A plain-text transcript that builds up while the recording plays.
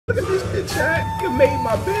shit, chat. You made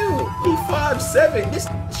my build. He 5'7". This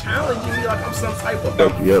challenging me like I'm some type of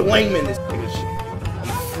flaming this nigga shit. I'm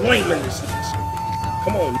flaming this nigga shit.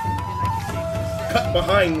 Come on. Cut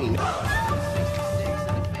behind me.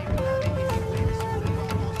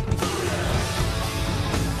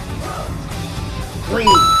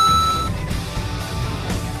 Green.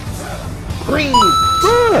 Green.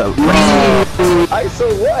 ISO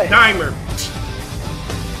what? Dimer.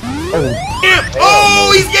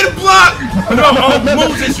 Oh, he's getting blocked! No,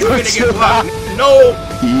 Moses, you're gonna get blocked. No,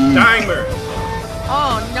 Dimer.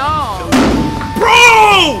 Oh no.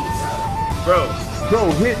 Bro,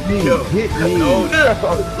 hit me, hit me. No,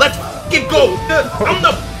 let's get go. I'm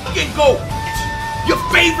the fucking GOAT. Your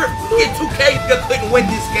favorite fucking 2K nigga couldn't win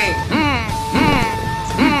this game.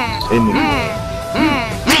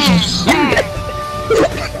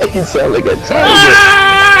 You sound like a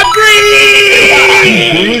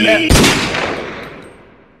Green!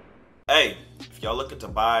 Hey, if y'all looking to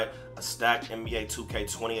buy a stacked NBA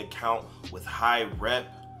 2K20 account with high rep,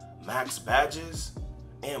 max badges,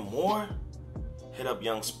 and more, hit up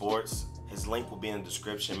Young Sports. His link will be in the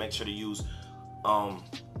description. Make sure to use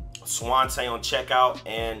SwantE on checkout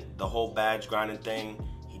and the whole badge grinding thing.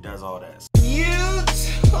 He does all that.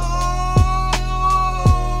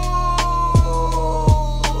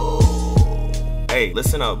 Hey,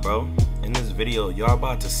 listen up, bro. In this video, y'all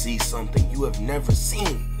about to see something you have never seen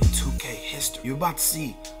in 2K history. You're about to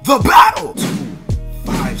see the battle.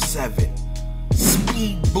 2-5-7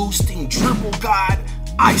 speed boosting dribble god,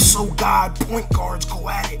 ISO god, point guards go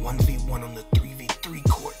at it. 1v1 on the 3v3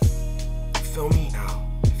 court. You feel me? Now,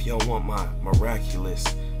 if y'all want my miraculous,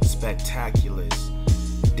 spectacular,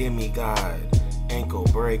 demigod, ankle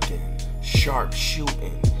breaking, sharp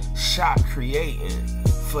shooting, shot creating,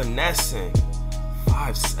 finessing,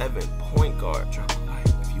 5'7" point guard, drop a like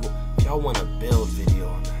if y'all want a build video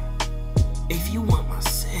on that. If you want my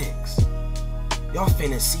 6, y'all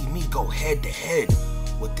finna see me go head to head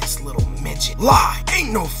with this little midget. Lie,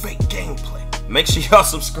 ain't no fake gameplay. Make sure y'all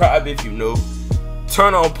subscribe if you new.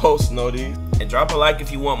 Turn on post notifications and drop a like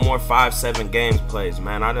if you want more 5'7" gameplays,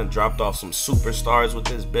 man. I done dropped off some superstars with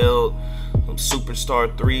this build, some superstar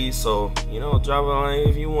 3s, so you know, drop a like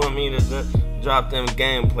if you want me to drop them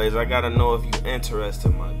gameplays. I gotta know if you're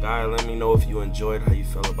interested, my guy. Let me know if you enjoyed, how you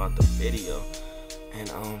felt about the video. And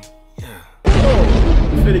yeah.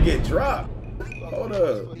 Oh, you finna get dropped. Hold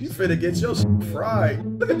up. You finna get your shit fried.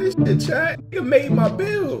 Look at this shit, chat. You made my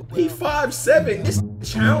build. He 5'7". This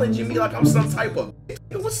challenging me like I'm some type of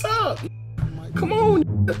what's up? Come on.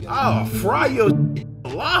 I'll fry your shit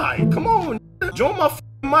live. Come on. Join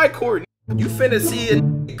my court. You finna see it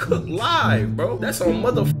cook live, bro. That's on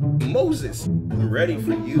motherfucking Moses. I'm ready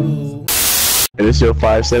for you. And it's your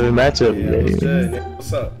 5'7" matchup. Yeah, what's good?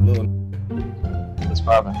 What's up, little? What's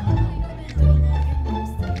poppin'?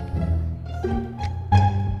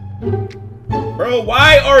 Bro,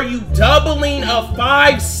 why are you doubling a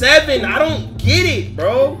 5'7"? I don't get it,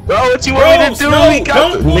 bro. Bro, what you want me to do? No,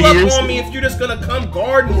 don't pull up on me if you're just gonna come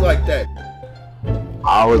guard me like that.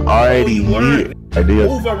 I was already here.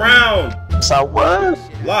 Move around. So what?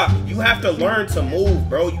 Lock, you have to learn to move,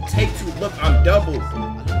 bro. You take too. Look, I'm doubled.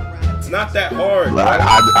 It's not that hard.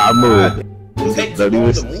 I move. You take too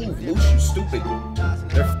long to move, Loose, you stupid.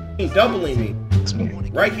 They're f***ing doubling me.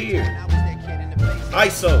 Right here.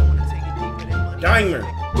 ISO. Dimer.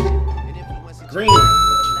 Green.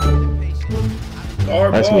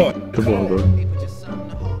 Guard ball. Come on, bro.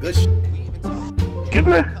 Good shit. Get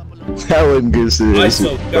me. That wasn't good shit.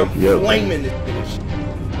 ISO. I'm flaming this shit.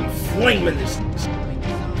 I'm flaming this shit.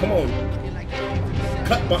 Come on.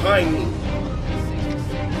 Cut behind me.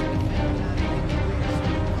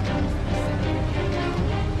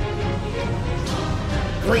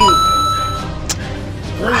 Green.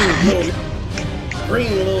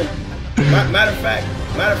 Green, little. Matter of fact,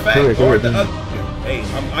 guard the other. Hey,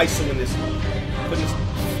 I'm ISOing this. Putting this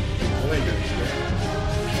blender.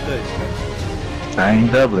 It's good. I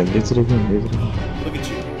ain't doubling. Get to the room. Look at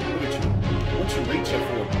you. What you reaching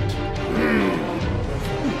for?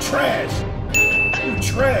 You trash. You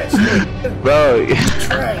trash, look. Bro. You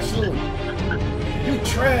trash, look. You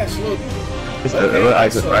trash, look. It's okay,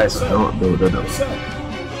 ISO. No.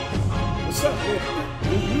 What's up, look?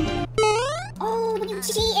 Oh, you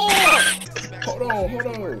cheated. Hold on.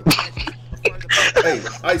 Hey,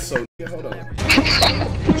 ISO, hold on.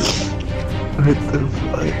 What the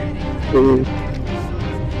fuck?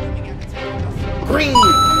 Green!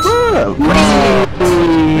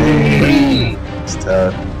 Green! It's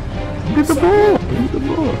tough. Get the ball!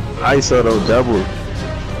 ISO though, double.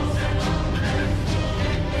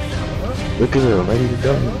 Look at her, ready to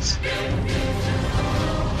doubles.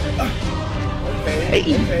 Okay.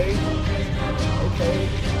 Okay. Okay.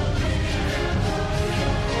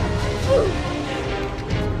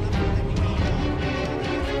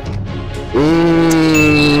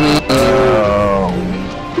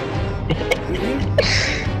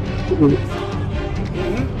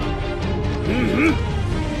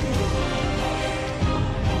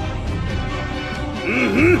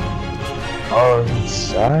 Oh, he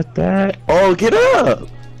shot that? Oh, get up!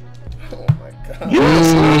 Oh my god. Get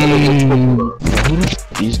up! Who the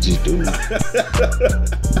f is this dude?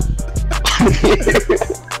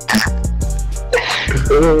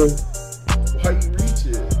 Why you reach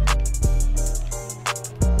it?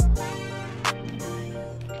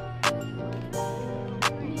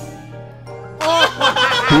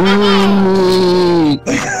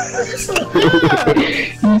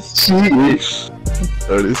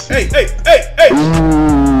 Oh, this Hey!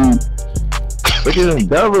 Ooh. Look at him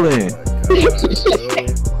doubling. Oh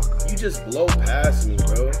God, you just blow past me,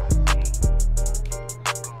 bro.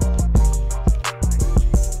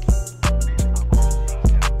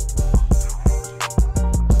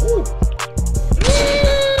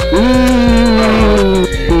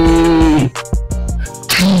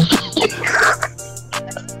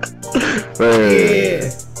 Yeah.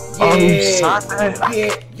 Oh, you shot that?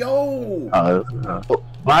 Yeah. Yo.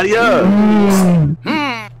 Body up.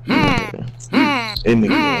 In the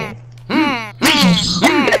game.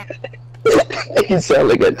 You sound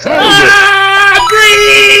like a tiger.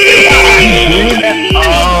 Green!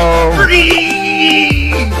 Oh.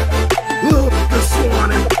 Green! The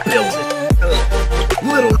Swan in the building.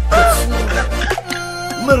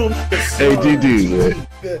 Little Hey,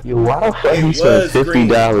 GD, yo, why the fuck you spent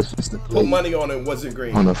 $50 just to put money on it? Wasn't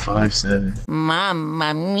green. on a 5-7?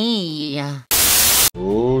 Mamma mia.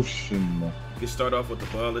 Oh shit. You start off with the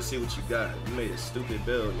ball. Let's see what you got. You made a stupid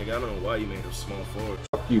build, nigga. I don't know why you made a small forward.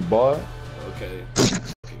 Fuck you, boy. Okay.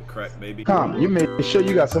 Crack, baby. Come, you made sure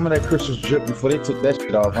you got some of that Christmas drip before they took that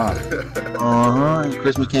shit off, huh?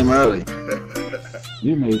 Christmas came early.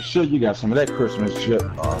 You made sure you got some of that Christmas drip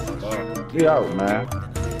off. Ball. Get out, man.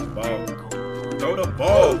 Ball. Throw the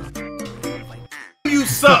ball. You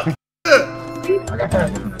suck.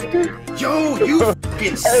 Yo, you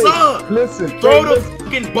fucking suck. Listen, Throw hey, the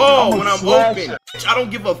fucking ball when I'm slash open. I don't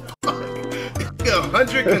give a fuck.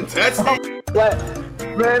 100 contested.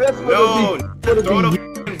 Man, that's No, throw the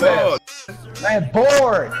fucking ball. Man,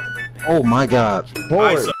 bored. Oh my god.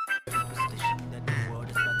 Bored.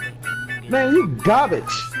 Man, you garbage.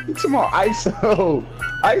 You talking about ISO.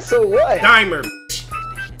 ISO what? Dimer.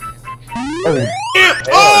 Oh, Yeah.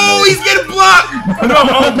 Oh, he's getting blocked.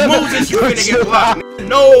 No, Moses, you're gonna get blocked.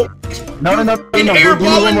 No. no. You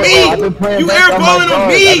airballing me. You airballing on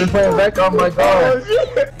me. I've been playing back on my guard.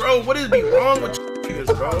 Bro, what is be wrong with you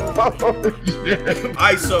niggas, bro?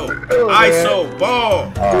 ISO. Oh, ISO.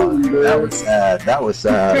 Ball. Oh, that was sad. That was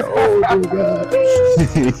sad. Oh my god.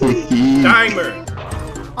 Dimer.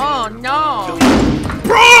 Oh no.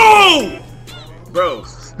 Bro.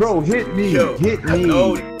 Bro, hit me. Yo. Hit me.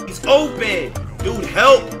 No, he's open. Dude,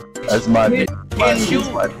 help. That's my name. Can't shoot.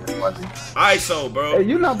 ISO, bro. Hey,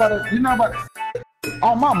 you're not about to.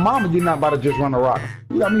 On my mama, you're not about to just run a rock.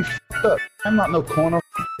 You got me f***ed up. I'm not no corner.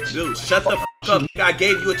 Dude, shut the f up. I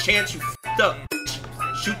gave you a chance, you f***ed up.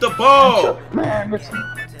 Shoot the ball. Man, listen.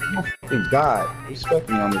 I'm a fucking god. Respect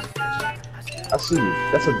me on this. I see you.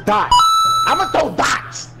 That's a dot. I'ma throw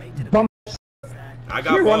dots. Bum. I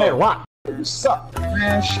got You run that ball. rock. You suck,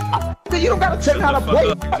 man. You don't gotta tell me how to play.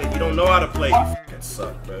 You don't know how to play. You fucking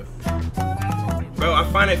suck, bro. Bro, I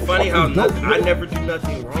find it funny how I never do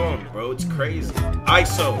nothing wrong, bro. It's crazy.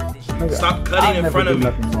 ISO. Stop cutting in front of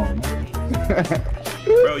me.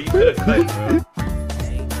 Bro, you could have cut,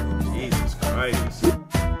 bro. Jesus Christ.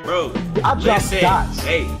 Bro, I drop listen. dots.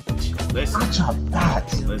 Hey, listen. I drop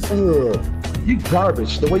dots. Listen. Ugh. You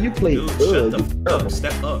garbage. The way you play. Dude, shut the you f up.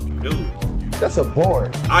 Step up, dude. That's a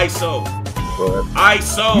board. ISO.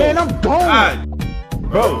 ISO. Man, I'm gone. God.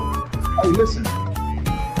 Bro. Hey, listen.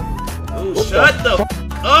 Dude, shut the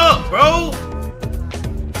f up, bro.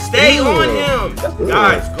 Stay on him.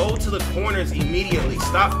 Guys, go to the corners immediately.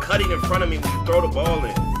 Stop cutting in front of me when you throw the ball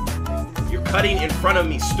in. You're cutting in front of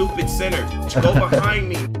me, stupid center. Go behind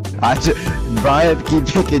me. Brian keep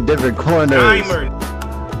picking different corners. Timer.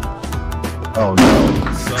 Oh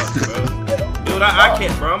no. Suck, bro. Dude, I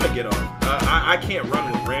can't, bro. I'm gonna get on. I can't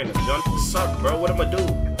run with random. Y'all suck, bro. What am I do?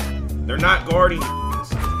 They're not guarding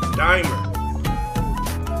Dimer.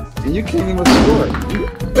 And you can't even score.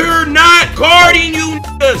 They're not guarding you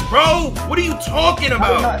niggas, bro. What are you talking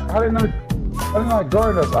about? How did not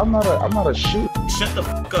guard us? I'm not a shooter. Shut the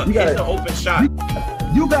fuck up. You Hit gotta- the open shot.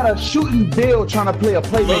 You got a shooting bill trying to play a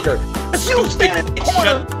playmaker. You stand in the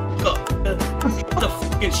corner. Shut up. The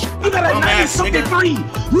fucking shit. You got a 90-something three.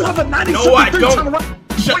 You have a 90-something No, I three. don't.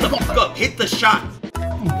 Shut the fuck up. Hit the shot.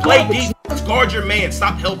 Play defense. Guard your man.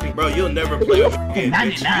 Stop helping, bro. You'll never play with again,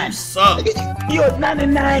 bitch. You suck. You're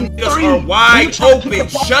 99. Niggas are wide open.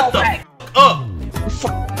 Shut the fuck up.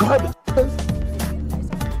 Fuck garbage.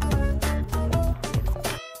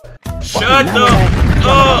 Shut the fuck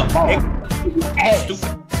up.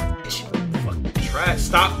 Stupid bitch. Fucking trash.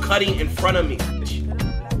 Stop cutting in front of me.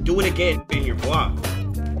 Do it again in your block.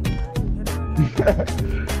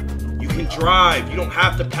 You can drive. You don't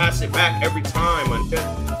have to pass it back every time.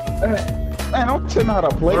 Man, don't tell me how to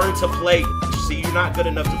play. Learn to play. See, you're not good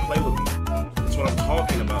enough to play with me. That's what I'm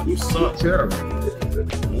talking about. You suck.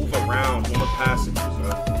 Move around. Who am I passing to, bro?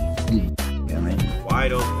 Yeah, man.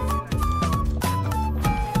 Wide open.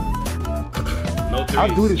 No threes.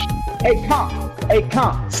 I'll do this. Hey,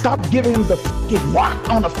 Comp. Stop giving him the fucking rock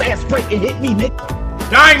on a fast break and hit me, Nick.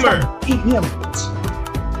 Dimer. Eat him.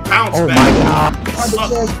 Bounce Oh back. my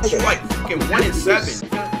God. You like fucking 1 in 7.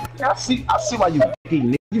 I see why you fucking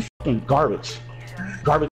Nick. You fucking garbage.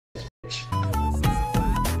 Garbage. Come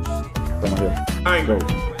on here. Dimer.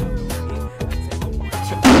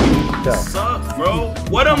 Yeah. Suck, bro.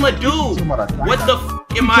 What am I do? What the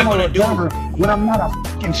f am I gonna do? When I'm not a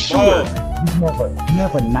fucking shooter. You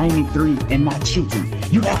have a 93 and not shooting.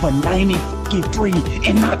 You have a 93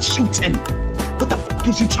 and not shooting. What the fuck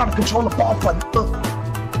is you trying to control the ball for?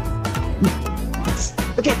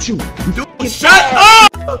 Look at you. Dude, shut up!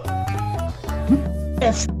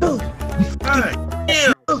 Yes. God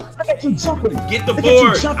damn. Look at you jumping. Get the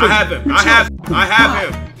board. I have him. I have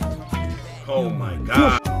him. Oh my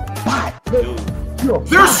God. Dude.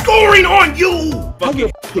 They're scoring on you! How you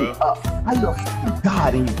bro. How you a fucking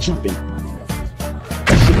god and you jumping?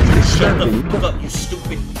 Shut the fuck up, you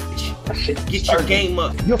stupid bitch. Get your game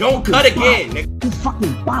up. Don't cut again, nigga. You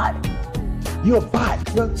fucking bot. You're a bot.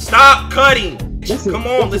 Stop cutting. Come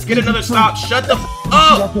on, let's get another stop. Shut the f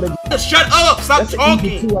up. Shut up. Stop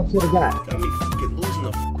talking. Got me fucking losing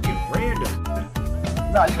the fucking random.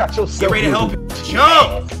 Nah, you got yourself. Get ready to help him.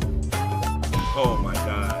 Jump. Oh my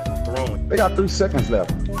God. Throwing. They got 3 seconds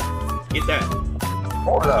left. Get that.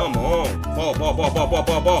 Hold up. Come on. Ball.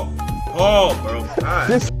 Oh, bro. God.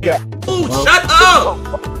 This guy. Ooh, shut up.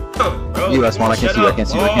 Bro. You, that's one. I can't see you. I can't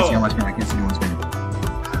see you. I can't see you on my screen. I can't see you on my screen.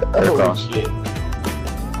 Oh shit.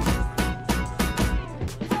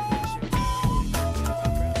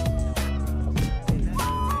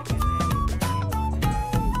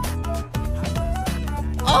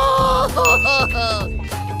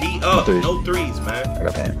 D up. No threes, man. I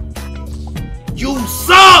got that. You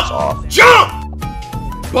suck! Jump!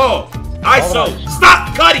 Ball. ISO.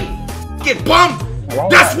 Stop cutting! Get bummed!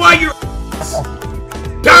 That's why you're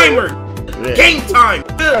Dimer! Game time!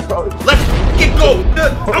 Let's get go!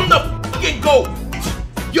 I'm the fucking GOAT!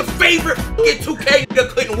 Your favorite fucking 2K nigga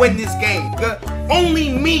couldn't win this game. Only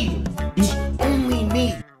me! Only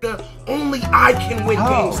me! Only I can win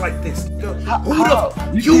games like this. Who the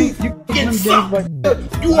you fucking suck!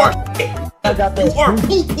 You are shit! You are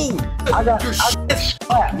poo-poo! You're shit,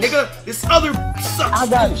 nigga! This other sucks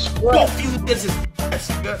too! Both you niggas is ass,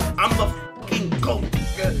 nigga! I'm the fucking GOAT,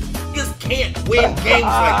 nigga! Niggas can't win games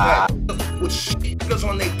like that with shit niggas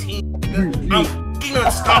on their team, nigga! I'm fucking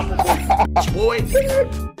unstoppable, boy!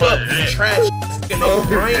 Fuck, you trash nigga,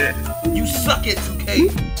 right? You suck at 2K!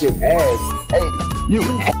 Hey, you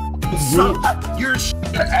suck! You're shit!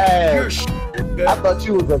 You're shit! I thought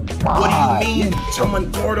you was a god. What do you mean? Someone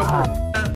guardable.